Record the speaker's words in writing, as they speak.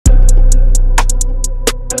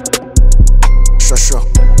sure.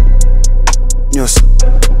 News.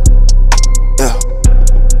 Yeah.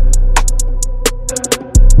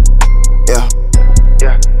 Yeah.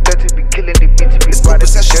 Yeah. That be killing the beats. It's good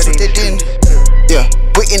possessions to the din. Yeah.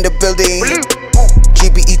 We in the building.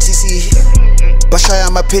 GBETC.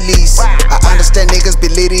 Bashaya my pillies. I understand niggas be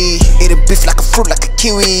litty. Eating beef like a fruit, like a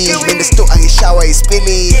kiwi. In the store, I get shower, it's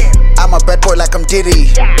spilly. I'm a bad boy like I'm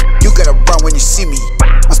Diddy. You gotta run when you see me.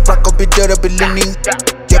 My sparkle be dirty, be leaning.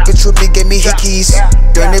 Yeah, bitch with me, gave me hickeys.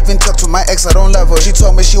 Don't even talk to my ex, I don't love her. She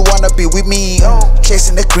told me she wanna be with me.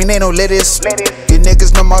 Chasing the green, ain't no lettuce. You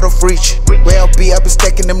niggas no out of reach. Where I be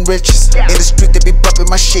stacking them riches. In the street, they be bumping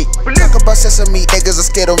my shit. Talk about sesame, niggas are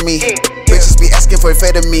scared of me. Bitches be asking for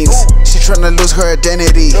amphetamines. She tryna lose her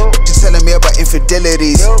identity. She telling me about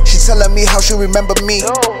infidelities. She telling me how she remember me.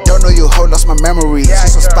 Don't know you hoe, lost my memory. She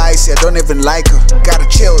so spicy, I don't even like her. Gotta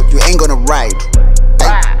chill, you ain't gonna ride.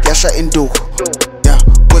 Yasha Induku. Yeah,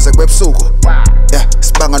 Wizak Blxckie. Yeah,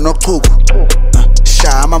 Spanga no Kuku.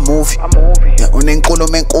 Sha, I'm a movie. Yeah, unenkolo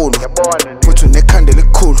menkolo. Put unekhanda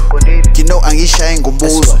elikhulu. You know angishaye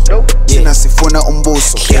ngombuzo. Thina sifuna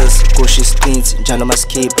umbuso. Yes, kusho istinti njalo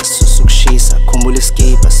maskipa susukushisa khumbula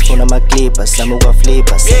iskipa sifuna amaglipa zama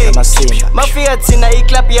ukwaflipa samasimba mafika thina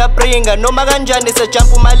iclub iyabringa noma kanjani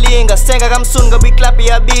sejump umalinga senga kamsuni ngoba iclub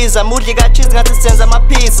iyabiza mudli kacheese ngathi senza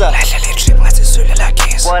amapizza lahle le trip ngathi sule la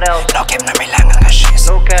kiss no game nomilanga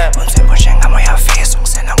ngashisa unzimbo njengamo yafisa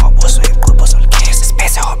ungisena ngobuso iqhubo zolkisa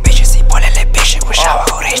space ho bitches ipolele bishi kushawa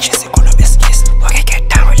orange sikhuluma iskisi wake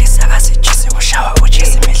get down lisaka sijisi kushawa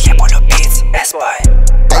ujisi midlebo lo beats best boy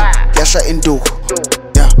Yasha Induku.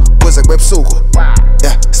 Yeah, Wizak Blxckie.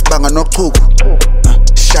 Yeah, Spanga no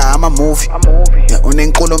Kuku. Sha, I'm a movie. Yeah,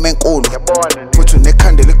 unenkolo menkolo. Put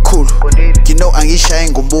unekhanda elikhulu. You know angishaye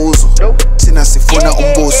ngombuzo. Thina sifuna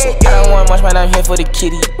umbuso. I don't want much, man, I'm here for the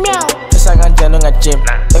kitty. Meow. Just like I'm done on a gym.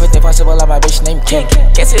 Everything possible, like my bitch named Kim.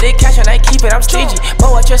 Guess it, they cash and I keep it, I'm stingy.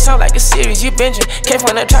 But watch your sound like a series, you binging. Came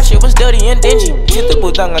from the trash, it was dirty and dingy. Hit the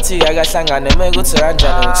butang until I got sang on the go to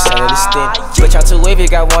Ranjan, sell it sting. Switch out to wavy,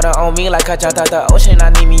 got water on me like I jumped out the ocean, I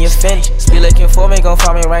need me a fin. Still looking for me, gon'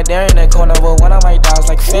 find me right there in the corner with one of my dogs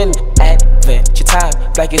like Finn. Adventure time,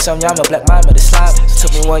 black is some yama, black mama, the slime.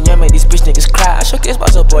 Took me 1 year, made these bitch niggas cry. I shook this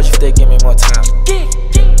boss up, boy, if they give me more time.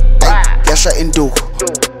 Yasha Induku.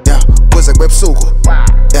 Yeah, Wizak Blxckie.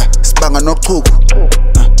 Yeah, Spanga no Kuku.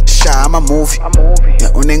 Sha, I'm a movie.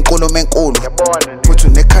 Yeah, unenkolo menkolo. Put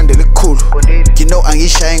unekhanda elikhulu. You know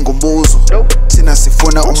angishaye ngombuzo. Thina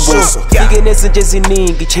sifuna umbuso. Fike nezinto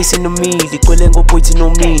eziningi chasing umili kwele ngobhoyithi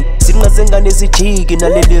nomini singazengane ezijiki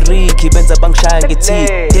naleli riki benza bangishaya ngethi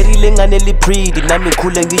derile ngane lipridi nami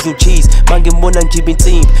ngikhule ngidla cheese mangibona ngibe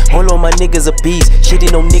insimbi all of my niggas a beast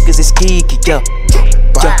shitting on niggas is kiki yeah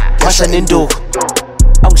Masha Induku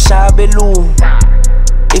angishaya belu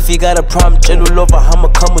if you got a problem tell lover I'ma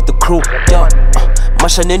come with the crew yeah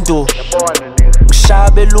Masha Induku angishaya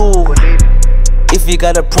belu if you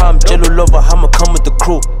got a problem, jello lover, I'ma come with the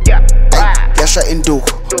crew. Yasha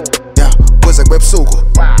Induku. Yeah, Wizak Blxckie.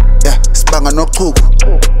 Yeah, Spanga no Kuku.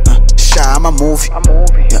 Sha, I'm a movie.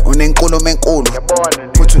 Yeah, unenkolo menkolo.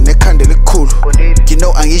 Put unekhanda elikhulu. You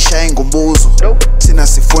know angishaye ngombuzo. Thina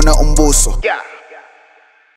sifuna umbuso.